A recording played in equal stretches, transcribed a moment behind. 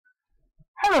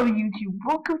Hello YouTube,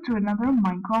 welcome to another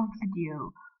Minecraft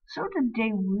video. So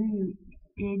today we're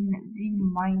in the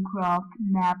Minecraft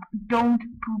map Don't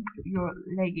Poop Your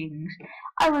Leggings.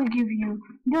 I will give you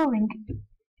the link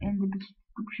in the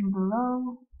description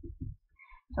below.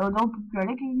 So don't poop your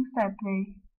leggings, type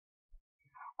play.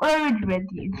 Well, I already read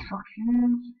the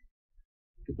instructions.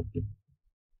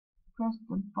 Press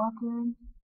the button.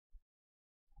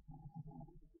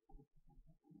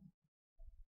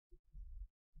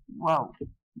 Wow,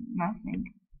 nothing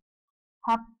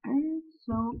happened.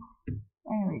 So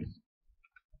anyways,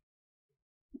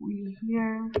 we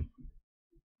here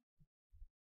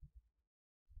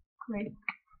click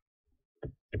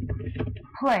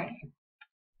play.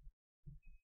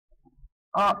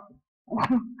 Oh,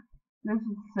 this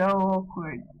is so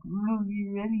awkward.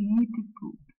 We really need to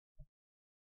poop.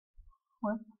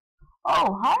 What?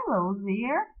 Oh, hello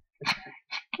there.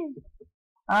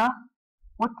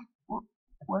 What?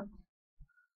 What?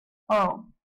 Oh.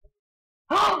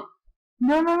 No,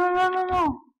 no, no, no, no, no.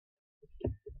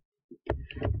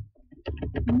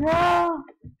 No.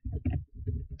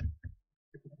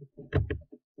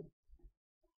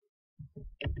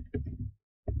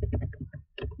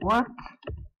 What?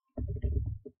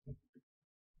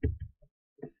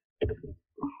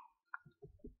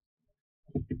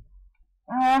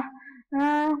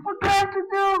 What do I have to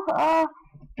do?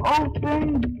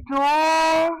 Open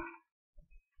door.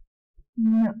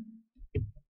 No.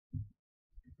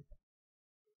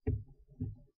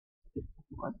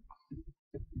 What?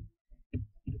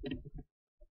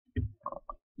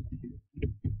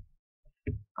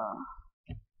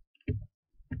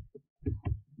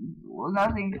 Well,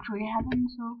 nothing actually happened,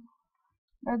 so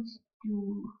let's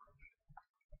do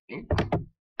it.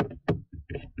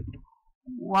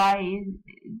 Why is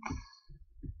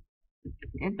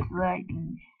it's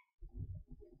lagging?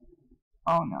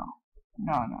 Oh no.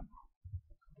 No, no.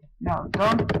 No,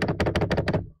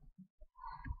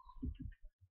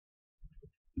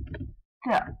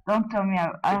 don't tell me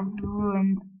I've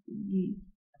ruined the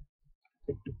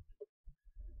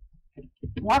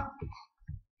what?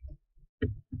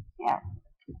 Yeah.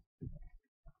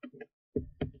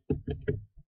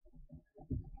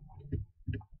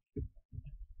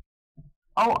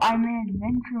 Oh, I'm in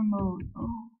adventure mode.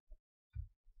 Oh,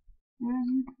 there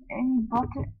isn't any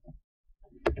button.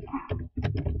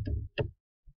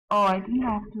 Oh, I think I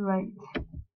have to write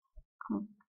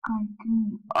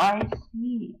continue. I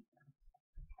see.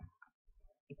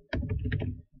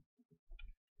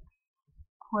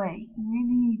 Wait, you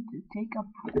really need to take a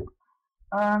poop.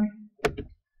 I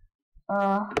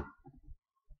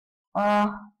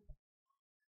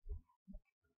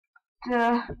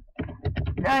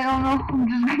don't know.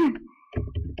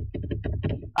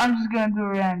 I'm just gonna do a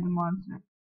random answer.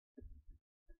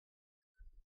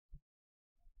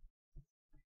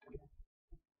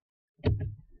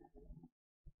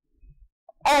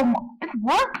 Oh, it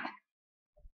worked.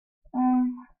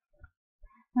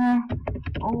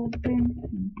 Open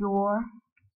door.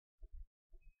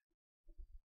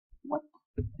 What?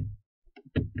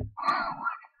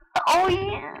 Oh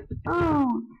yeah.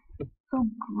 Ooh, so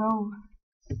gross.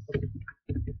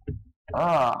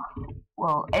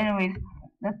 Well, anyways,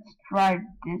 let's try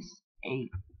this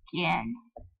again.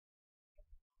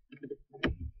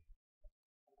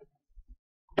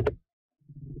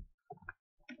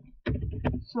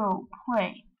 So,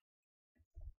 play.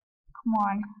 Come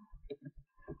on.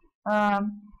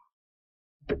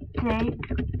 Take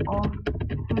off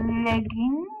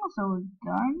leggings. So it's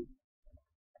done.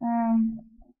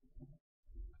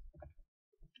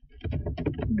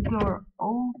 Door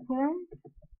open.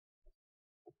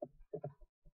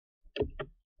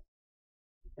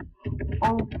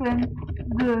 Open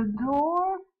the door.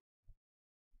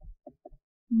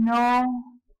 No.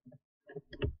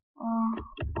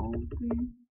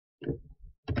 Open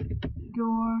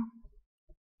door.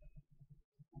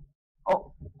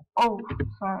 Oh,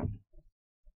 sorry.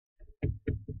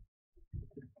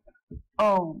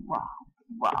 Oh,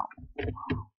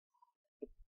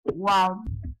 wow.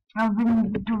 I've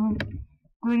been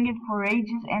doing it for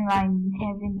ages and I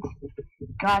haven't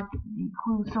got the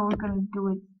clue, so we're gonna do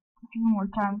it a few more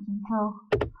times until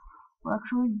we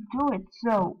actually do it.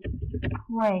 So,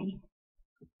 play.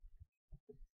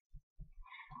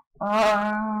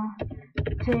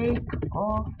 Take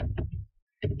off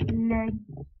leggings.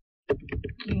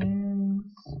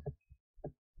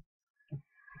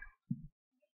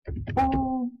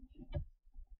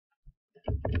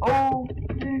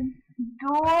 Open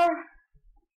door.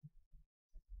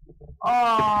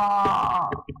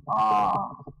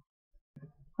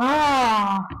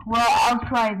 Well, I'll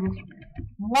try this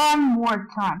one more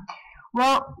time.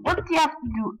 Well, what you have to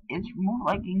do is remove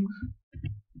leggings,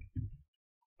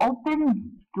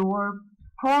 open door,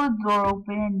 pull the door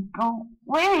open, and go.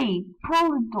 Wait, pull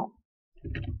the door.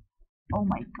 Oh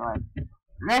my god.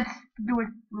 Let's do it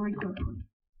really quickly.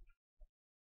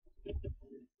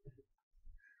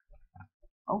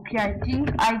 Okay, I think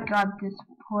I got this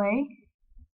play.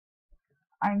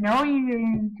 I know you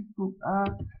need to poop.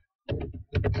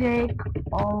 Take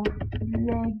off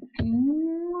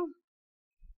leggings.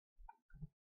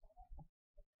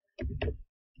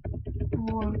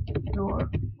 Pull door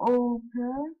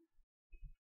open.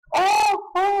 Oh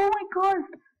my god!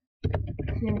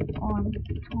 Sit on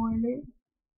toilet.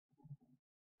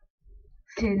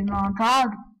 Sitting on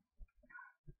toilet.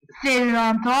 Sitting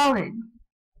on toilet.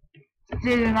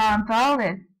 Sitting on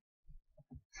toilet.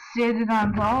 Sitting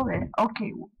on toilet.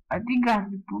 Okay, I think I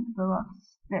have to poop the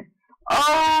last step.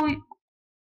 Oh,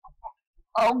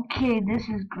 okay, this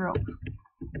is gross.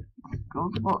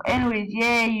 Gross. Well, anyways,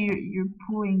 yeah, you're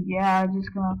pooing. Yeah, I'm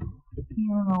just gonna,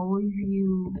 leave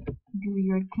you do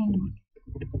your thing.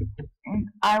 And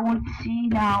I want to see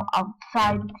now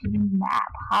outside the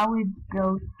map how it's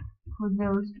built for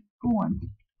those who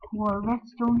are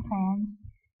Redstone fans.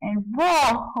 And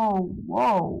whoa,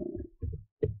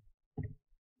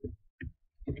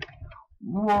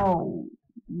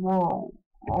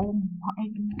 oh my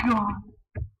god,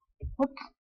 what's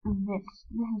this?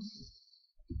 This is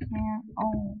sand.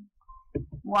 Oh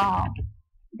wow,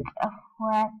 it's a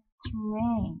flat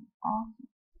terrain. Awesome.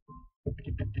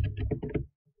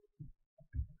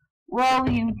 Well,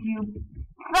 YouTube,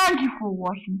 thank you for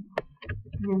watching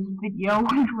this video,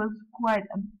 which was quite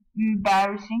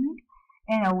embarrassing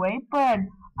in a way, but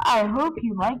I hope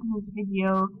you like this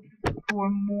video for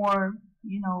more,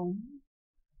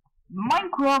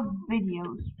 Minecraft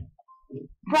videos.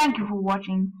 Thank you for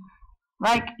watching.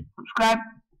 Like, subscribe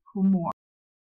for more.